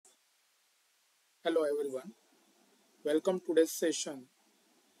Hello everyone, welcome to today's session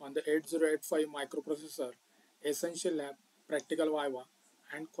on the 8085 microprocessor Essential Lab Practical Viva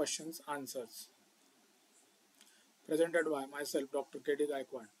and Questions Answers presented by myself Dr. K.D.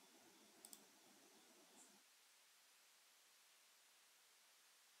 Gaikwad.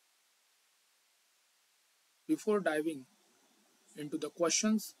 Before diving into the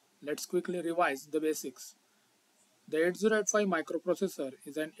questions, let's quickly revise the basics. The 8085 microprocessor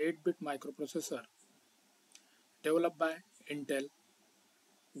is an 8-bit microprocessor developed by Intel,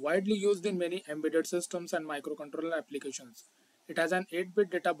 widely used in many embedded systems and microcontroller applications. It has an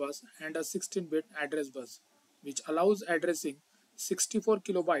 8-bit data bus and a 16-bit address bus, which allows addressing 64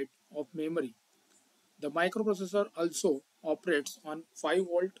 kilobyte of memory. The microprocessor also operates on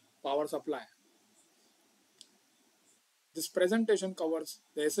 5-volt power supply. This presentation covers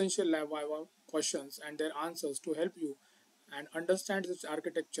the essential lab Viva questions and their answers to help you and understand its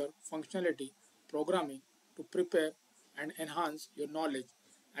architecture, functionality, programming to prepare and enhance your knowledge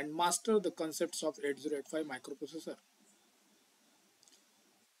and master the concepts of 8085 microprocessor.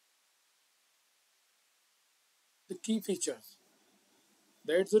 The key features.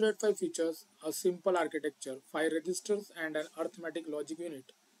 The 8085 features a simple architecture, 5 registers and an arithmetic logic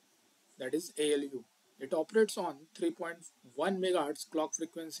unit, that is ALU. It operates on 3.1 MHz clock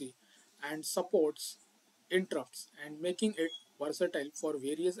frequency and supports interrupts and making it versatile for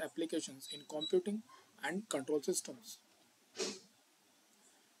various applications in computing and control systems.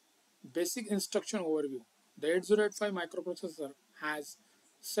 Basic instruction overview. The 8085 microprocessor has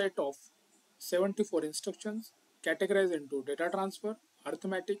set of 74 instructions categorized into data transfer,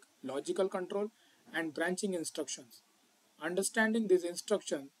 arithmetic, logical control, and branching instructions. Understanding these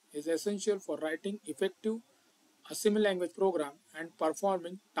instructions is essential for writing effective assembly language program and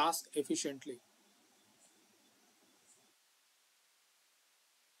performing tasks efficiently.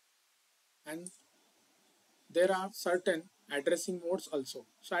 And there are certain addressing modes also.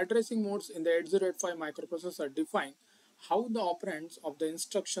 So addressing modes in the 8085 microprocessor define how the operands of the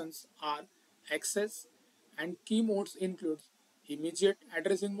instructions are accessed, and key modes include immediate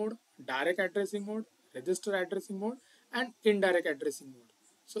addressing mode, direct addressing mode, register addressing mode, and indirect addressing mode.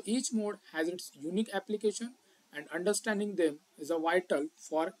 So each mode has its unique application and understanding them is a vital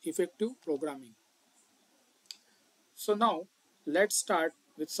for effective programming. So now let's start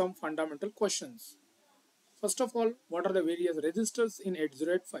with some fundamental questions. First of all, what are the various registers in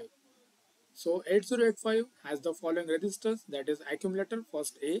 8085? So 8085 has the following registers, that is accumulator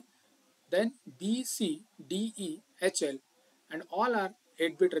first A, then B, C, D, E, H, L, and all are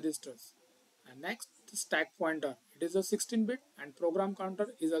 8-bit registers. And next, the stack pointer. It is a 16-bit and program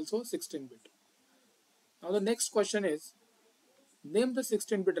counter is also 16-bit. Now the next question is, name the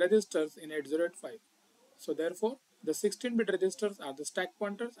 16-bit registers in 8085. So therefore, the 16-bit registers are the stack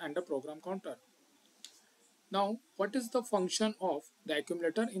pointers and the program counter. Now, what is the function of the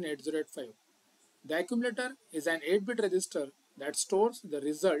accumulator in 8085? The accumulator is an 8-bit register that stores the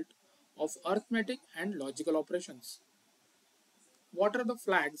result of arithmetic and logical operations. What are the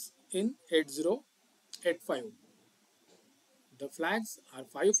flags in 8085? The flags are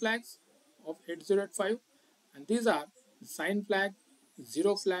 5 flags of 8085, and these are sign flag,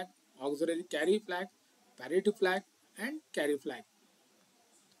 zero flag, auxiliary carry flag, parity flag, and carry flag.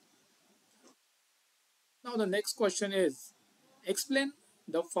 Now the next question is, explain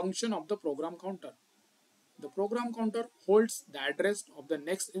the function of the program counter. The program counter holds the address of the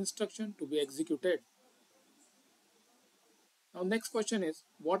next instruction to be executed. Now next question is,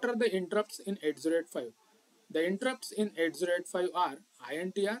 what are the interrupts in 8085? The interrupts in 8085 are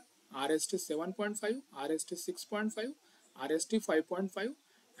INTR, RST 7.5, RST 6.5, RST 5.5,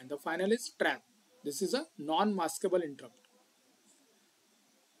 and the final is trap. This is a non-maskable interrupt.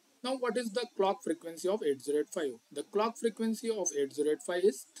 Now what is the clock frequency of 8085? The clock frequency of 8085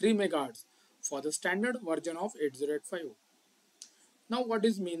 is 3 MHz for the standard version of 8085. Now what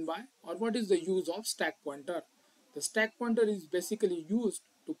is mean by, or what is the use of stack pointer? The stack pointer is basically used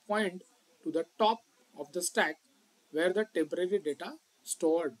to point to the top of the stack where the temporary data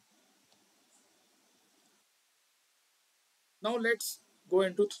stored. Now let's go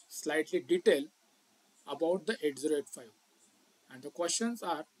into slightly detail about the 8085. And the questions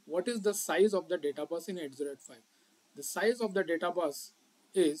are, what is the size of the data bus in 8085? The size of the data bus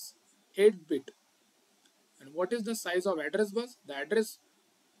is 8-bit. And what is the size of address bus?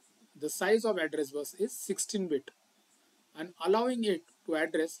 The size of address bus is 16-bit and allowing it to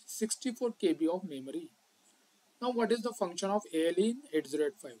address 64 KB of memory. Now what is the function of ALE in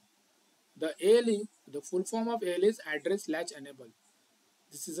 8085? The ALE, the full form of ALE is address latch enable.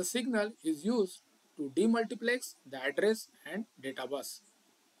 This is a signal is used to demultiplex the address and data bus.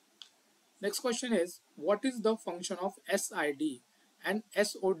 Next question is, what is the function of SID and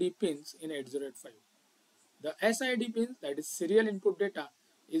SOD pins in 8085? The SID pins, that is serial input data,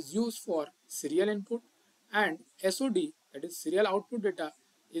 is used for serial input, and SOD, that is serial output data,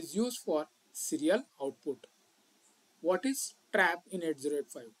 is used for serial output. What is trap in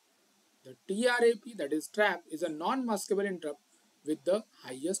 8085? The TRAP, that is trap, is a non-maskable interrupt with the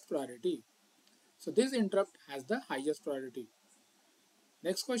highest priority. So this interrupt has the highest priority.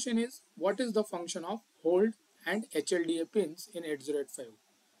 Next question is, what is the function of hold and HLDA pins in 8085?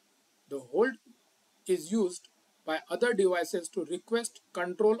 The hold is used by other devices to request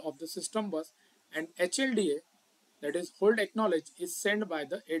control of the system bus, and HLDA, that is hold acknowledge, is sent by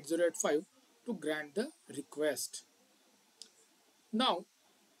the 8085 to grant the request. Now,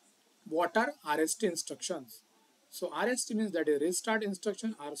 what are RST instructions? So RST means that a restart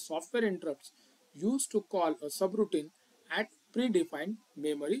instruction are software interrupts used to call a subroutine at predefined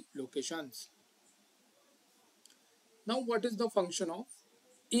memory locations. Now what is the function of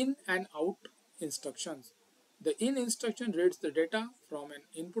in and out instructions? The in instruction reads the data from an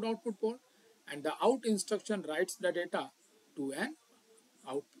input output port, and the out instruction writes the data to an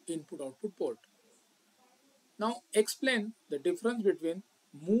input output port. Now explain the difference between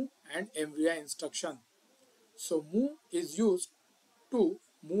move and MVI instruction. So move is used to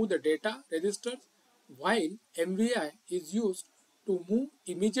move the data registers, while MVI is used to move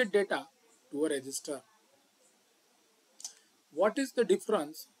immediate data to a register. What is the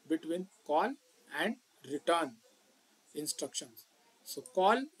difference between call and return instructions? So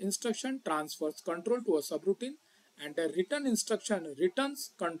call instruction transfers control to a subroutine, and a return instruction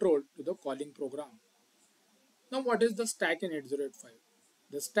returns control to the calling program. Now what is the stack in 8085?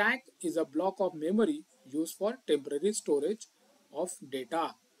 The stack is a block of memory used for temporary storage of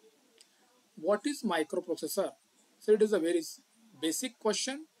data. What is microprocessor? So it is a very basic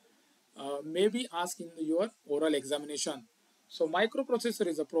question, maybe asked in your oral examination. So microprocessor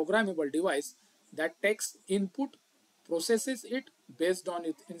is a programmable device that takes input, processes it based on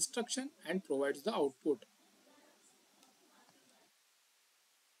its instruction, and provides the output.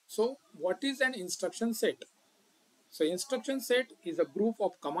 So what is an instruction set? So instruction set is a group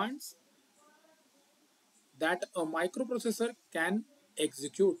of commands that a microprocessor can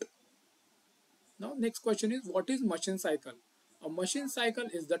execute. Now next question is, what is machine cycle? A machine cycle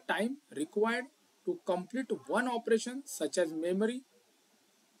is the time required to complete one operation such as memory,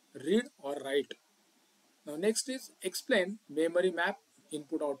 read or write. Now next is, explain memory map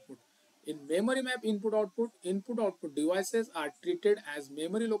input output. In memory map input output devices are treated as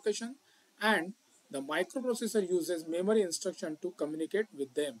memory location, and the microprocessor uses memory instruction to communicate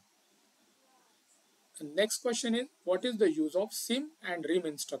with them. And next question is, what is the use of SIM and RIM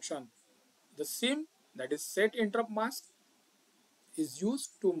instruction? The SIM, that is set interrupt mask, is used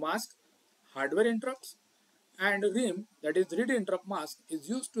to mask hardware interrupts, and RIM, that is read interrupt mask, is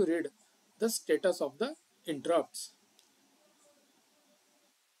used to read the status of the interrupts.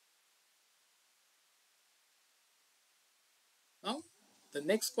 Now the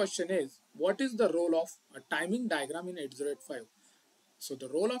next question is, what is the role of a timing diagram in 8085? So the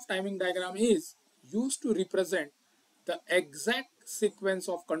role of timing diagram is used to represent the exact sequence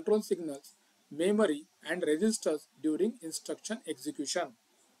of control signals, memory and registers during instruction execution.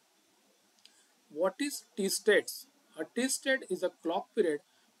 What is T-states? A T-state is a clock period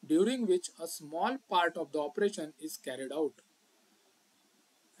during which a small part of the operation is carried out.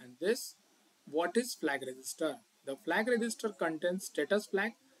 And this, what is flag register? The flag register contains status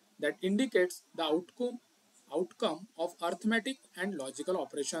flag that indicates the outcome of arithmetic and logical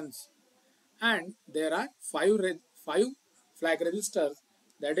operations. And there are five flag registers,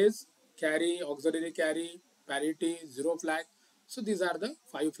 that is carry, auxiliary carry, parity, zero flag. So these are the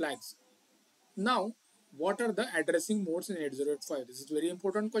 5 flags. Now, what are the addressing modes in 8085? This is very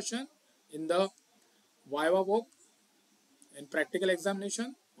important question in the Viva work in practical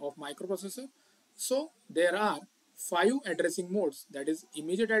examination of microprocessor. So there are 5 addressing modes, that is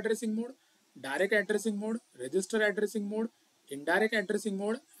immediate addressing mode, direct addressing mode, register addressing mode, indirect addressing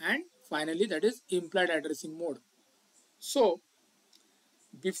mode, and finally that is implied addressing mode. So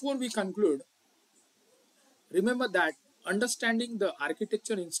before we conclude, remember that understanding the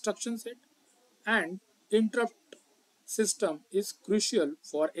architecture instruction set and interrupt system is crucial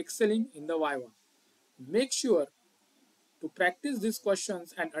for excelling in the Viva. Make sure to practice these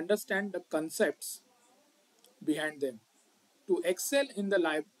questions and understand the concepts behind them. To excel in the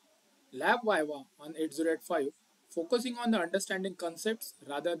lab Viva on 8085, focusing on the understanding concepts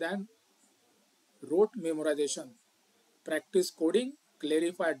rather than rote memorization. Practice coding,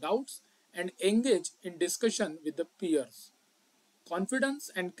 clarify doubts, and engage in discussion with the peers. Confidence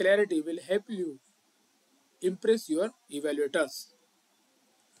and clarity will help you impress your evaluators.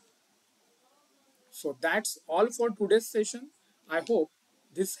 So that's all for today's session. I hope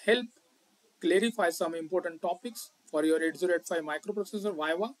this helped clarify some important topics for your 8085 microprocessor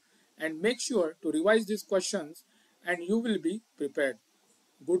Viva, and make sure to revise these questions and you will be prepared.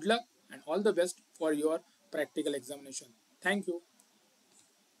 Good luck and all the best for your practical examination. Thank you.